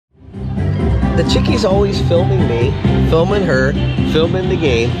the chicky's always filming me, filming her, filming the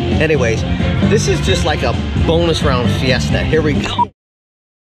game. Anyways, this is just like a bonus round fiesta. Here we go.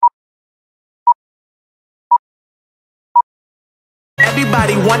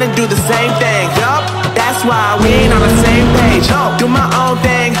 Everybody wanna do the same thing, yup. That's why we ain't on the same page. Do my own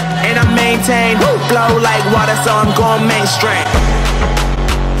thing, and I maintain. Flow like water, so I'm going mainstream.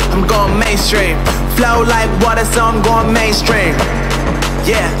 I'm going mainstream. Flow like water, so I'm going mainstream.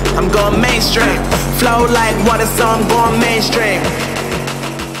 Yeah, I'm going mainstream. Flow like water, so I'm going mainstream.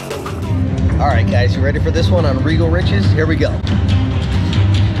 Alright guys, you ready for this one on Regal Riches? Here we go.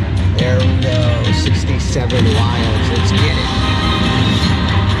 There we go. 67 wilds. Let's get it.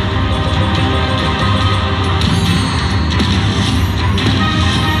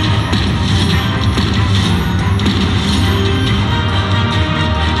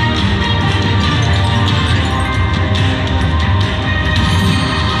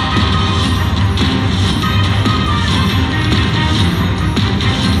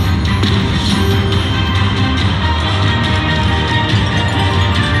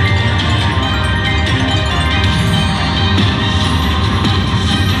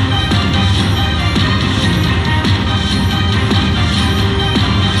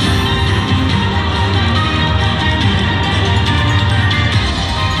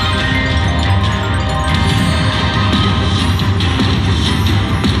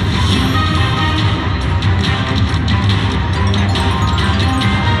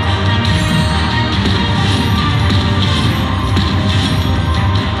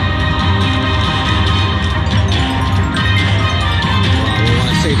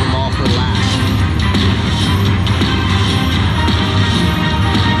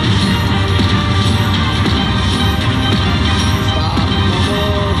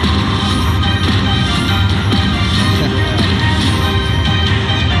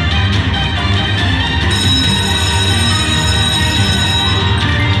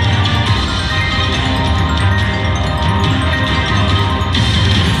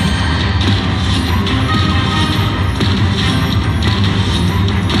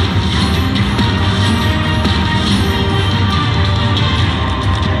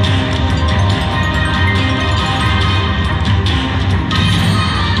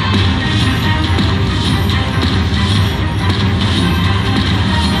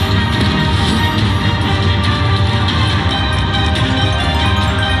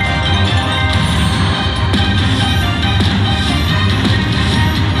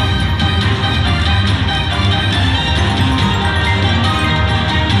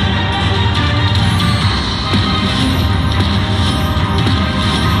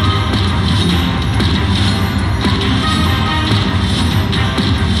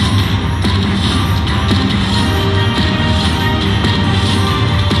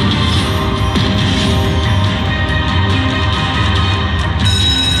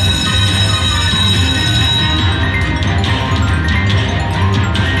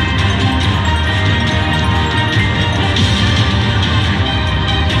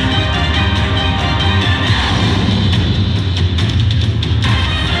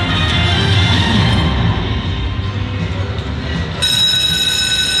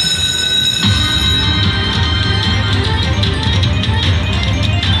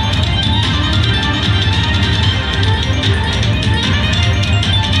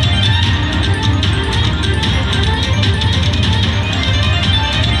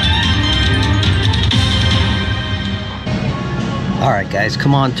 Alright guys,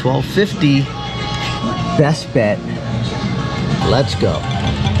 come on, 1250. Best bet. Let's go.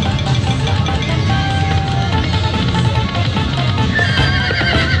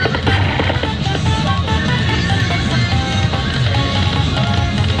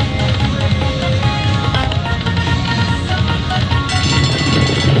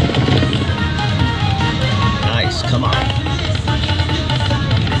 Nice, come on.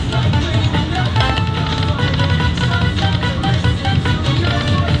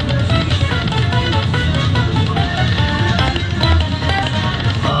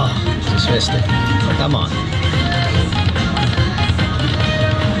 Missed it. Come on.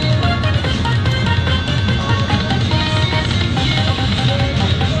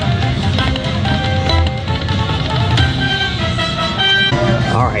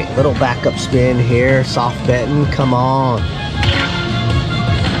 All right, little backup spin here, soft betting. Come on.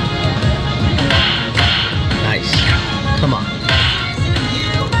 Nice. Come on.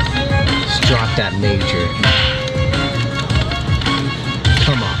 Let's drop that major.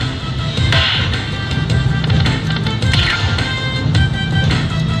 Come on.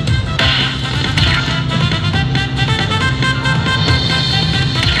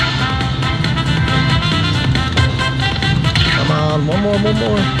 one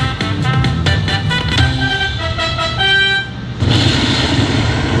more.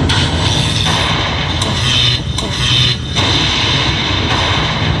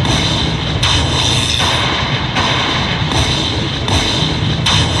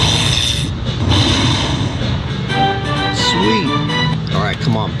 Sweet. All right,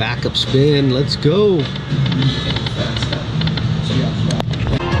 come on, backup spin. Let's go. You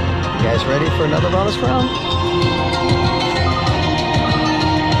guys ready for another bonus round?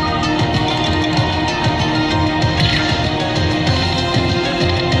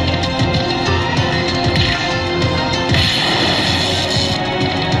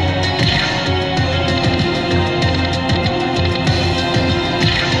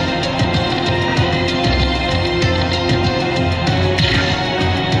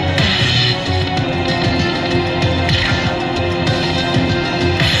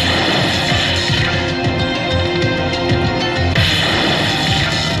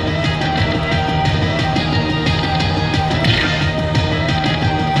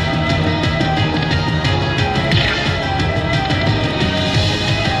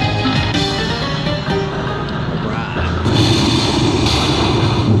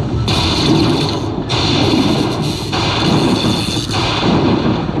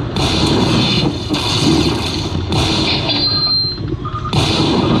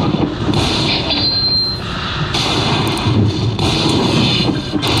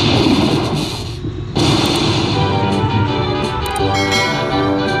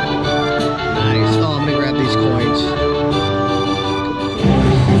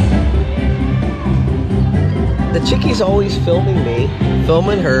 Chiki's always filming me,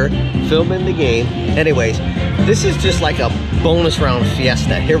 filming her, filming the game. Anyways, this is just like a bonus round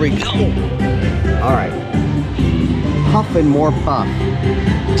fiesta. Here we go. All right. Puff and more puff.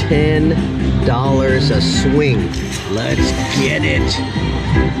 $10 a swing. Let's get it.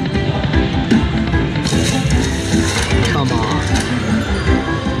 Come on.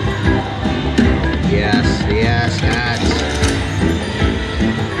 Yes, yes, that's.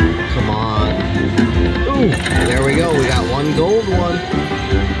 Come on. Ooh, there we go. We got one gold one.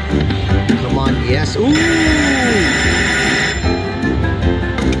 Come on, yes. Ooh!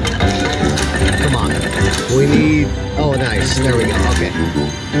 Come on. We need... Oh, nice. There we go. Okay.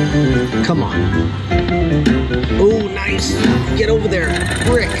 Come on. Ooh, nice. Get over there.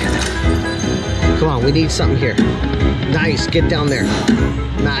 Brick. Come on, we need something here. Nice. Get down there.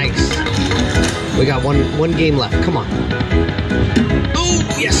 Nice. We got one game left. Come on. Ooh,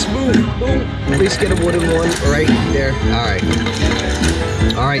 yes, move. Ooh. Please get a wooden one right there. All right.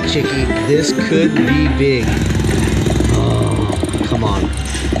 All right, Chiki. This could be big. Oh, come on.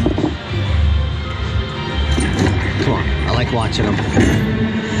 Come on. I like watching them.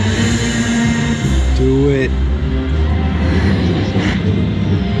 Do it.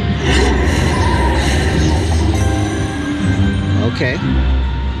 Okay.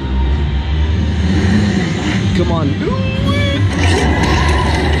 Come on.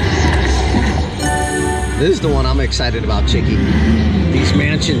 This is the one I'm excited about, Chiki. These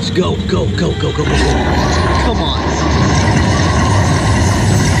mansions. Go, go, go, go, go, go, go. Come on.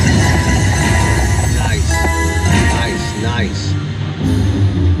 Nice. Nice, nice.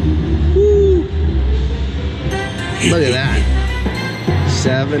 Woo. Look at that.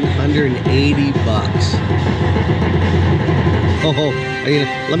 780 bucks. Oh,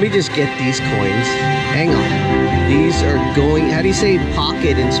 let me just get these coins. Hang on. These are going, how do you say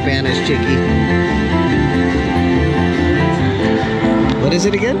pocket in Spanish, Chiki? What is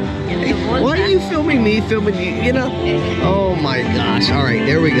it again? Why are you filming me, filming you, you know? Oh my gosh. All right,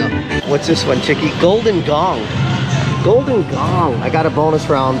 there we go. What's this one, Chiki? Golden Gong. Golden Gong. I got a bonus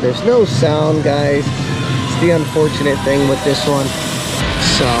round. There's no sound, guys. It's the unfortunate thing with this one.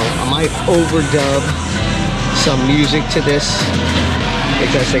 So I might overdub some music to this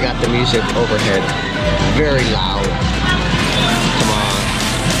because they got the music overhead very loud. Come on.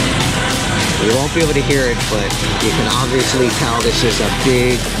 You won't be able to hear it, but you can obviously tell this is a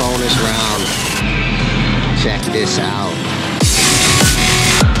big bonus round. Check this out.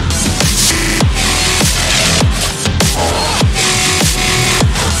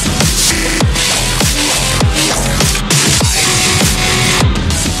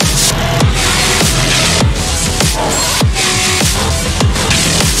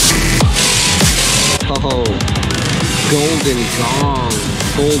 Oh, Golden Gong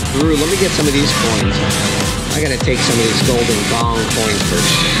pulled through. Let me get some of these coins. I gotta take some of these Golden Gong coins for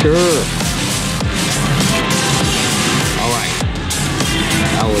sure. All right,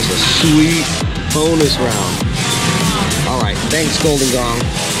 that was a sweet bonus round. All right, thanks, Golden Gong.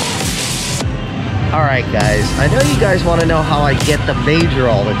 Alright guys, I know you guys want to know how I get the major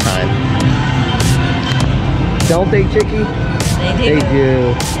all the time. Don't they, Tiki? They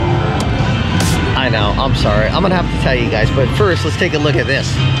do. I know, I'm sorry. I'm gonna have to tell you guys, but first let's take a look at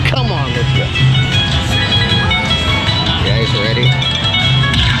this. Come on, let's go. You guys ready?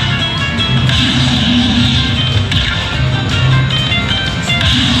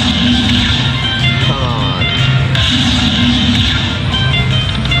 Come on.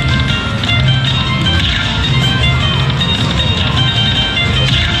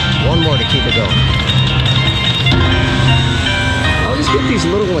 One more to keep it going. I always get these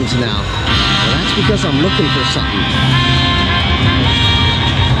little ones now. Well, that's because I'm looking for something.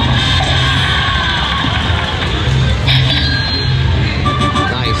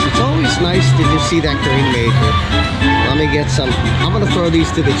 Nice. It's always nice to just see that green major. Let me get some. I'm gonna throw these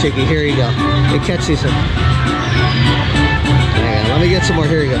to the Tiki. Here you go. Hey, catch these. Hang on. Let me get some more.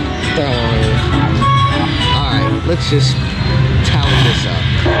 Here you go. All right. Let's just tally this up.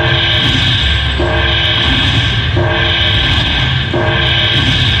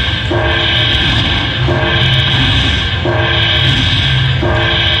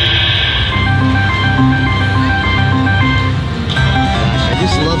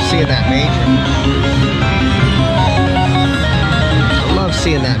 Seeing that major. I love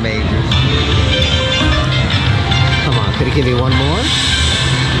seeing that major. Come on, could you give me one more?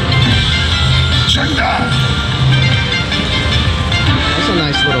 That's a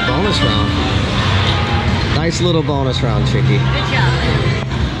nice little bonus round. Nice little bonus round, Tiki. Good job.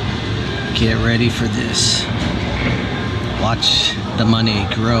 Get ready for this. Watch the money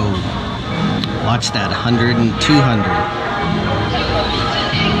grow. Watch that 100 and 200.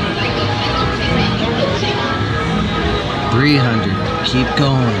 300, keep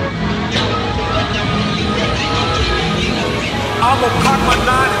going. I'ma cock my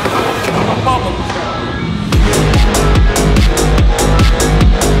nine, my mama.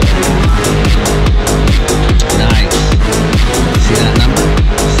 Nice. See that number?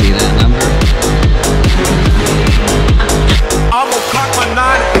 See that number? I'ma cock my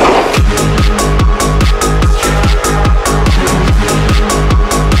nine.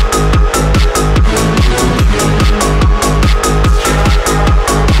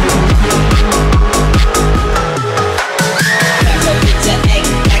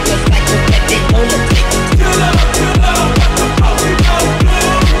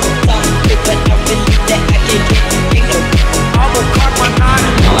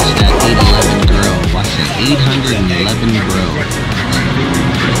 Watch that 811 grow. Watch that 811 grow.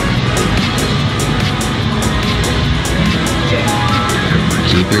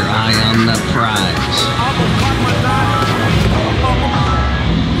 Keep your eye on the prize.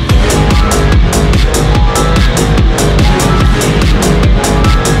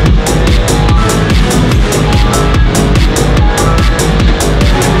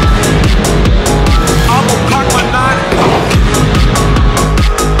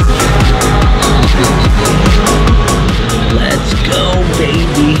 Let's go,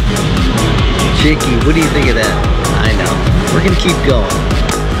 baby. Tiki, what do you think of that? I know. We're gonna keep going.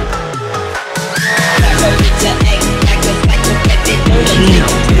 Can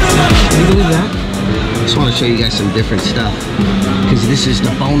you believe that? I just want to show you guys some different stuff. Because this is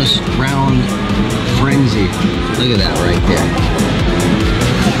the bonus round frenzy. Look at that right there.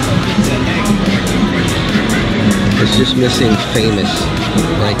 It's just missing famous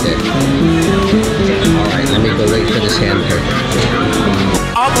right there. Alright, let me go wait for this Handpay.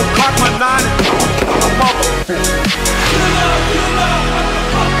 I'ma cock my nine.